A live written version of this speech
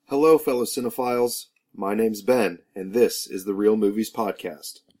Hello, fellow cinephiles. My name's Ben, and this is the Real Movies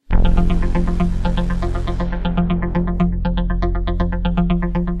Podcast.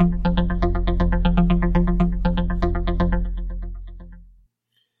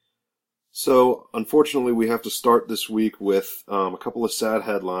 So, unfortunately, we have to start this week with a couple of sad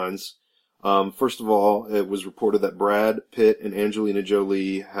headlines. First of all, it was reported that Brad Pitt and Angelina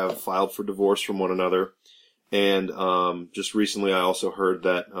Jolie have filed for divorce from one another. And just recently I also heard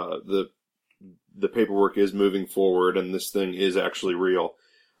that the paperwork is moving forward and this thing is actually real.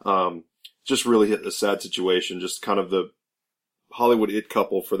 Just really a sad situation, just kind of the Hollywood it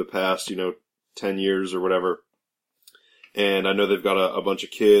couple for the past, 10 years or whatever. And I know they've got a bunch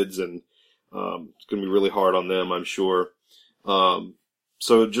of kids and it's going to be really hard on them, I'm sure.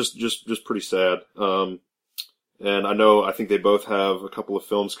 So just pretty sad. And I think they both have a couple of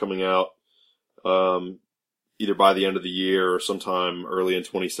films coming out, either by the end of the year or sometime early in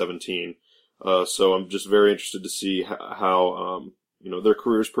 2017. So I'm just very interested to see how their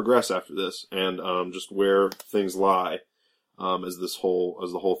careers progress after this and, just where things lie, as the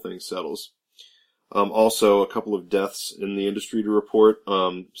whole thing settles. Also a couple of deaths in the industry to report.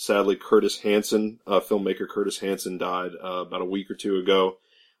 Sadly, filmmaker Curtis Hanson died, about a week or two ago.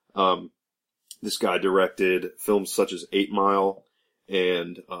 This guy directed films such as 8 Mile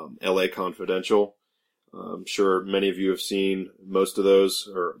and, LA Confidential. I'm sure many of you have seen most of those,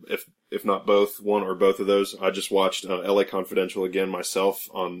 or if not both, one or both of those. I just watched LA Confidential again myself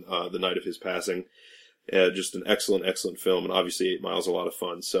on the night of his passing. Just an excellent film, and obviously 8 Mile is a lot of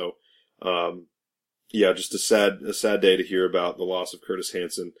fun. So, just a sad day to hear about the loss of Curtis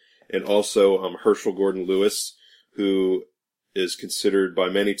Hanson, and also Herschel Gordon Lewis, who is considered by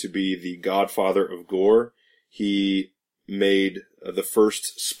many to be the godfather of gore. He made the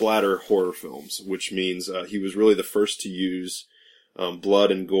first splatter horror films, which means he was really the first to use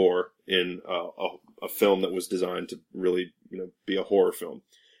blood and gore in a film that was designed to really be a horror film.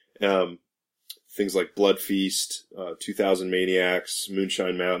 Things like Blood Feast, 2000 Maniacs,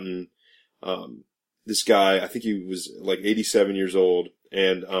 Moonshine Mountain. This guy, I think he was like 87 years old,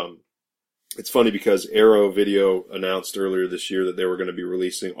 and it's funny because Arrow Video announced earlier this year that they were going to be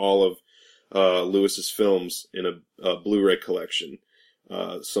releasing all of Lewis's films in a Blu-ray collection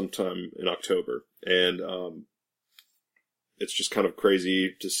sometime in October, and it's just kind of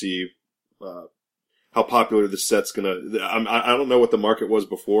crazy to see how popular the set's gonna. I don't know what the market was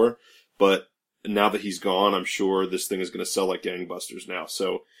before, but now that he's gone, I'm sure this thing is gonna sell like gangbusters now.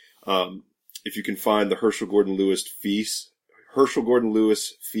 So if you can find the Herschel Gordon Lewis Feast,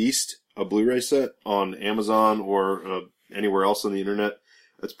 a Blu-ray set on Amazon or anywhere else on the internet,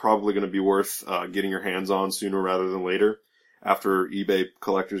 it's probably going to be worth getting your hands on sooner rather than later, after eBay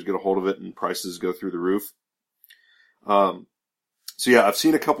collectors get a hold of it and prices go through the roof. I've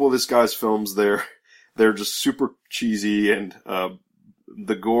seen a couple of this guy's films. They're just super cheesy, and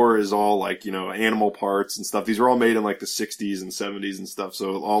the gore is all like, animal parts and stuff. These were all made in like the 60s and 70s and stuff,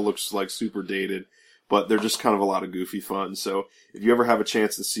 so it all looks like super dated, but they're just kind of a lot of goofy fun. So if you ever have a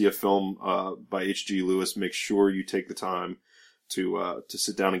chance to see a film by H.G. Lewis, make sure you take the time to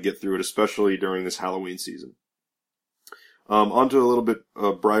sit down and get through it, especially during this Halloween season. On to a little bit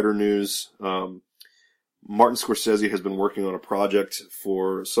brighter news. Martin Scorsese has been working on a project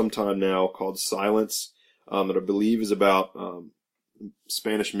for some time now called Silence, that I believe is about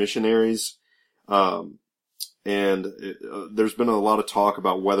Spanish missionaries. There's been a lot of talk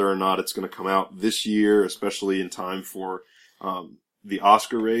about whether or not it's going to come out this year, especially in time for the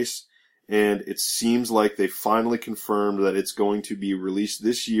Oscar race. And it seems like they finally confirmed that it's going to be released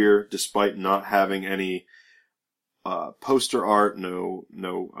this year, despite not having any poster art, no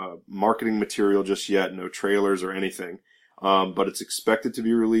marketing material just yet, no trailers or anything. But it's expected to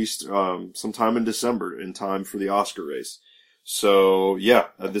be released sometime in December, in time for the Oscar race. So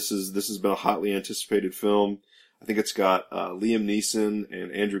this has been a hotly anticipated film. I think it's got Liam Neeson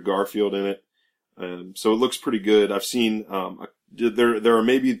and Andrew Garfield in it. So it looks pretty good. I've seen there are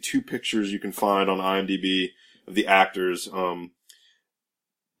maybe 2 pictures you can find on IMDb of the actors.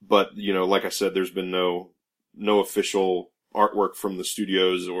 But like I said, there's been no official artwork from the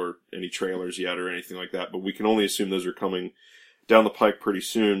studios or any trailers yet or anything like that. But we can only assume those are coming down the pike pretty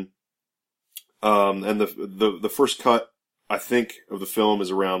soon. And the first cut, I think, of the film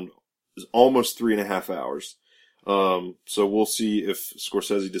is almost 3.5 hours. So we'll see if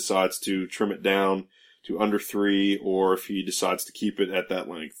Scorsese decides to trim it down to under 3, or if he decides to keep it at that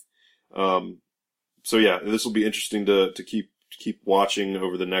length. This will be interesting to keep watching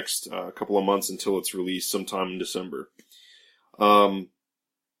over the next couple of months until it's released sometime in December.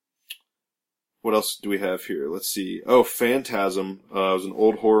 what else do we have here? Let's see. Oh, Phantasm. It was an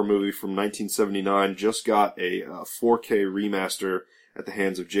old horror movie from 1979. Just got a 4K remaster at the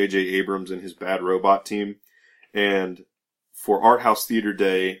hands of J.J. Abrams and his Bad Robot team. And for Art House Theater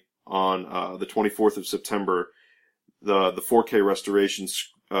Day on the 24th of September, the 4K restoration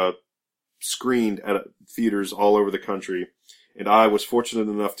screened at theaters all over the country. And I was fortunate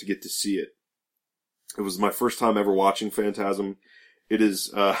enough to get to see it. It was my first time ever watching Phantasm. It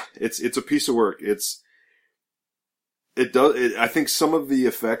is, it's a piece of work. I think some of the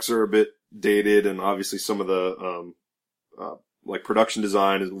effects are a bit dated, and obviously some of the, like production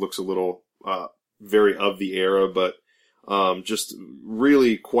design looks a little, very of the era, but, just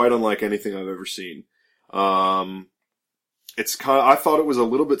really quite unlike anything I've ever seen. I thought it was a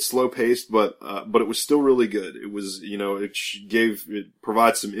little bit slow paced, but it was still really good. It was, it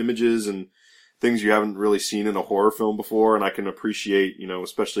provides some images and things you haven't really seen in a horror film before, and I can appreciate,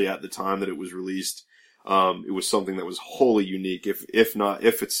 especially at the time that it was released, it was something that was wholly unique, if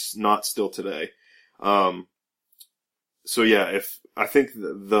it's not still today. So yeah, I think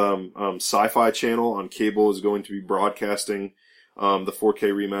the Sci-Fi Channel on cable is going to be broadcasting, the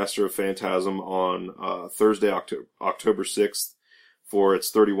 4K remaster of Phantasm on, Thursday, October 6th for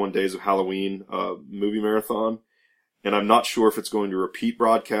its 31 Days of Halloween, movie marathon. And I'm not sure if it's going to repeat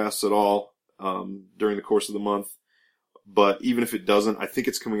broadcasts at all, during the course of the month. But even if it doesn't, I think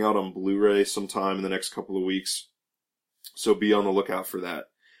it's coming out on Blu-ray sometime in the next couple of weeks. So be on the lookout for that.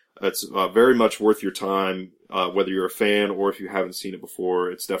 It's very much worth your time, whether you're a fan or if you haven't seen it before.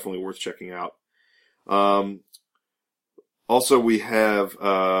 It's definitely worth checking out. Also, we have,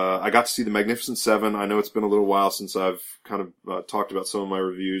 I got to see The Magnificent Seven. I know it's been a little while since I've kind of talked about some of my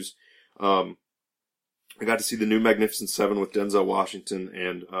reviews. I got to see the new Magnificent Seven with Denzel Washington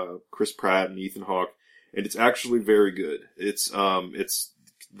and Chris Pratt and Ethan Hawke, and it's actually very good. It's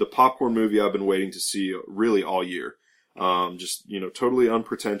the popcorn movie I've been waiting to see really all year. Just totally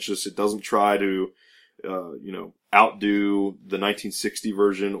unpretentious. It doesn't try to outdo the 1960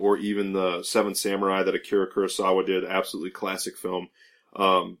 version or even the Seven Samurai that Akira Kurosawa did. Absolutely classic film.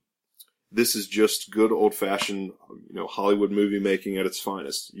 This is just good old-fashioned, Hollywood movie making at its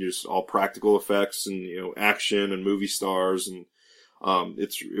finest. Just all practical effects and, action and movie stars, and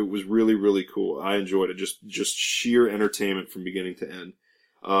it was really, really cool. I enjoyed it. Just sheer entertainment from beginning to end.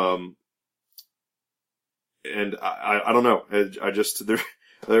 And I don't know.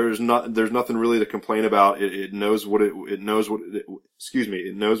 There's nothing really to complain about. It knows what it knows what it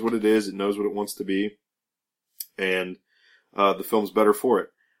is. It knows what it wants to be. And, the film's better for it.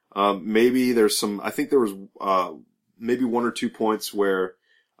 Maybe there's I think there was, maybe one or two points where,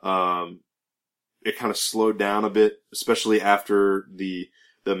 it kind of slowed down a bit, especially after the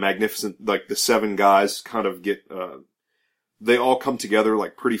magnificent, like the seven guys kind of get, they all come together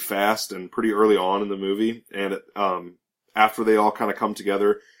like pretty fast and pretty early on in the movie. And, after they all kind of come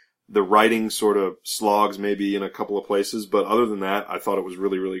together, the writing sort of slogs maybe in a couple of places, but other than that, I thought it was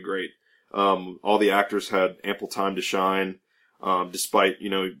really, really great. All the actors had ample time to shine. Despite,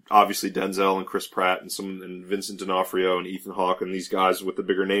 obviously Denzel and Chris Pratt and Vincent D'Onofrio and Ethan Hawke and these guys with the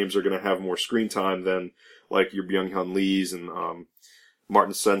bigger names are going to have more screen time than like your Byung-Hyun Lee's and,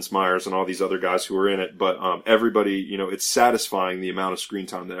 Martin Sensmeyer's and all these other guys who were in it. But, everybody, it's satisfying the amount of screen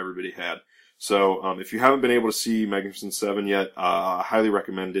time that everybody had. So, if you haven't been able to see Magnificent Seven yet, I highly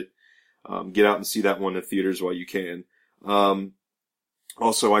recommend it. Get out and see that one in theaters while you can.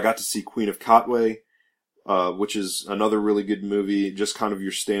 Also, I got to see Queen of Katwe, which is another really good movie, just kind of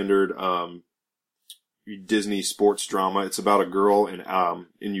your standard, Disney sports drama. It's about a girl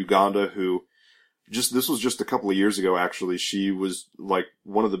in Uganda who this was just a couple of years ago, actually. She was like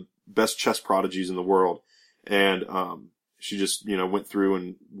one of the best chess prodigies in the world. And, she just, went through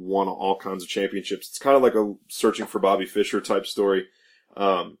and won all kinds of championships. It's kind of like a Searching for Bobby Fischer type story.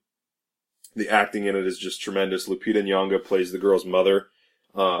 The acting in it is just tremendous. Lupita Nyong'o plays the girl's mother.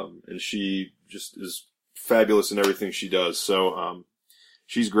 And she just is fabulous in everything she does. So,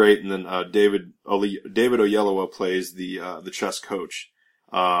 she's great. And then, David Oyelowo plays the chess coach.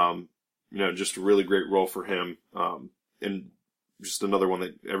 Just a really great role for him. And just another one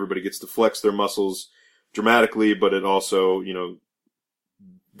that everybody gets to flex their muscles dramatically, but it also,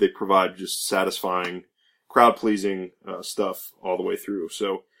 they provide just satisfying, crowd-pleasing, stuff all the way through.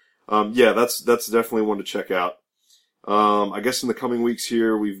 So, that's definitely one to check out. I guess in the coming weeks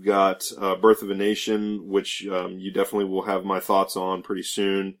here, we've got, Birth of a Nation, which, you definitely will have my thoughts on pretty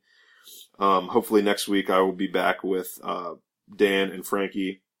soon. Hopefully next week I will be back with, Dan and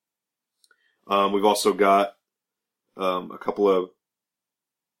Frankie. We've also got, a couple of,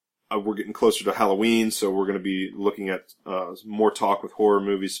 we're getting closer to Halloween, so we're going to be looking at more talk with horror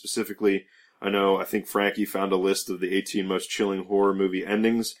movies specifically. I think Frankie found a list of the 18 most chilling horror movie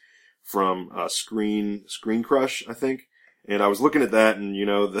endings from Screen Crush, I think. And I was looking at that, and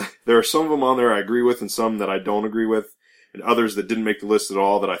there are some of them on there I agree with, and some that I don't agree with, and others that didn't make the list at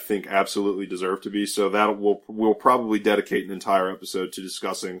all that I think absolutely deserve to be. So that we'll probably dedicate an entire episode to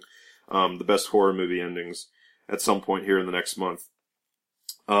discussing the best horror movie endings at some point here in the next month.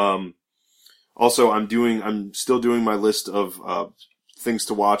 Also, I'm still doing my list of things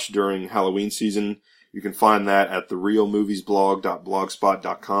to watch during Halloween season. You can find that at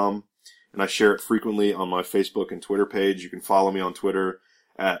therealmoviesblog.blogspot.com. And I share it frequently on my Facebook and Twitter page. You can follow me on Twitter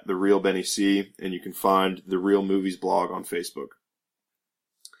at TheRealBennyC, and you can find The Real Movies blog on Facebook.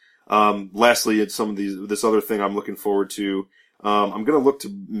 Lastly, it's this other thing I'm looking forward to. I'm going to look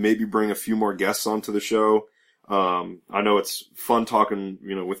to maybe bring a few more guests onto the show. I know it's fun talking,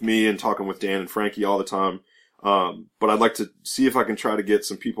 with me and talking with Dan and Frankie all the time. But I'd like to see if I can try to get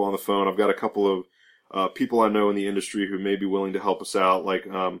some people on the phone. I've got a couple of people I know in the industry who may be willing to help us out,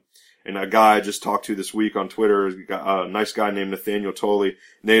 and a guy I just talked to this week on Twitter, a nice guy named Nathaniel Tolley.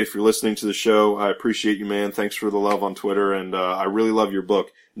 Nate, if you're listening to the show, I appreciate you, man. Thanks for the love on Twitter, and I really love your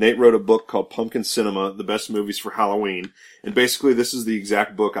book. Nate wrote a book called Pumpkin Cinema, The Best Movies for Halloween, and basically this is the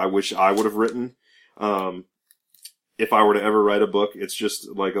exact book I wish I would have written. If I were to ever write a book, it's just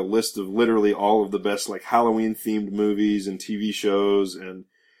like a list of literally all of the best Halloween-themed movies and TV shows and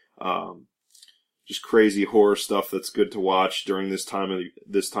just crazy horror stuff that's good to watch during this time of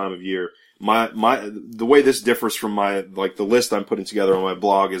year. The way this differs from the list I'm putting together on my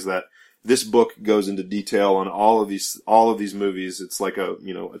blog is that this book goes into detail on all of these movies. It's like a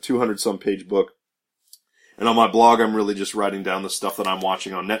 200 some page book. And on my blog, I'm really just writing down the stuff that I'm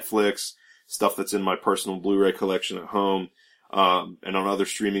watching on Netflix, stuff that's in my personal Blu-ray collection at home, and on other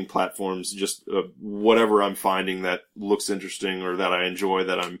streaming platforms, just whatever I'm finding that looks interesting or that I enjoy,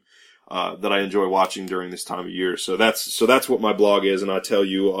 that I enjoy watching during this time of year. So that's what my blog is, and I tell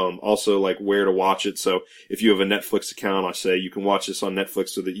you also where to watch it. So if you have a Netflix account, I say you can watch this on Netflix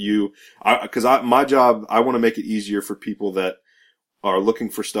so that my job, I want to make it easier for people that are looking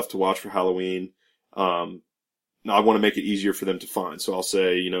for stuff to watch for Halloween. I want to make it easier for them to find. So I'll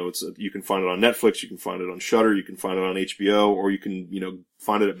say, you can find it on Netflix, you can find it on Shudder, you can find it on HBO, or you can,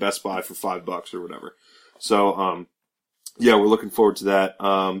 find it at Best Buy for $5 or whatever. So, we're looking forward to that.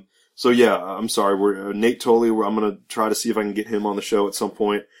 I'm sorry, Nate Tolley, I'm going to try to see if I can get him on the show at some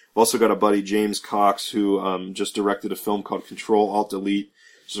point. I've also got a buddy, James Cox, who, just directed a film called Control Alt Delete,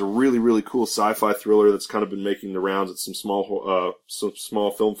 which is a really, really cool sci-fi thriller that's kind of been making the rounds at some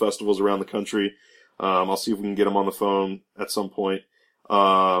small film festivals around the country. I'll see if we can get him on the phone at some point.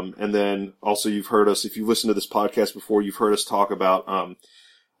 And then also you've heard us, if you've listened to this podcast before, you've heard us talk about,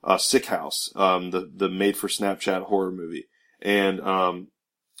 Sick House, the made for Snapchat horror movie. And,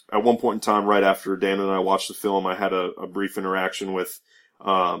 at one point in time, right after Dan and I watched the film, I had a brief interaction with,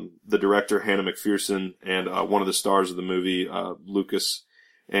 the director, Hannah McPherson, and, one of the stars of the movie, Lucas.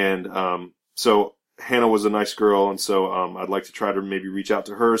 And, so Hannah was a nice girl, and so I'd like to try to maybe reach out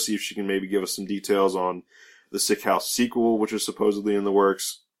to her, see if she can maybe give us some details on the Sick House sequel, which is supposedly in the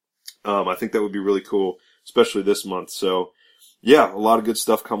works. I think that would be really cool, especially this month. So, a lot of good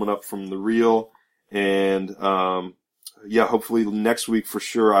stuff coming up from The Real, and hopefully next week for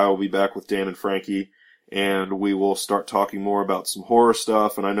sure I will be back with Dan and Frankie, and we will start talking more about some horror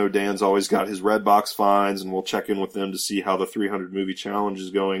stuff. And I know Dan's always got his Redbox finds, and we'll check in with them to see how the 300 movie challenge is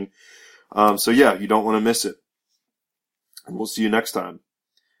going. You don't want to miss it. And we'll see you next time.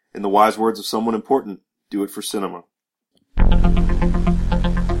 In the wise words of someone important, do it for cinema.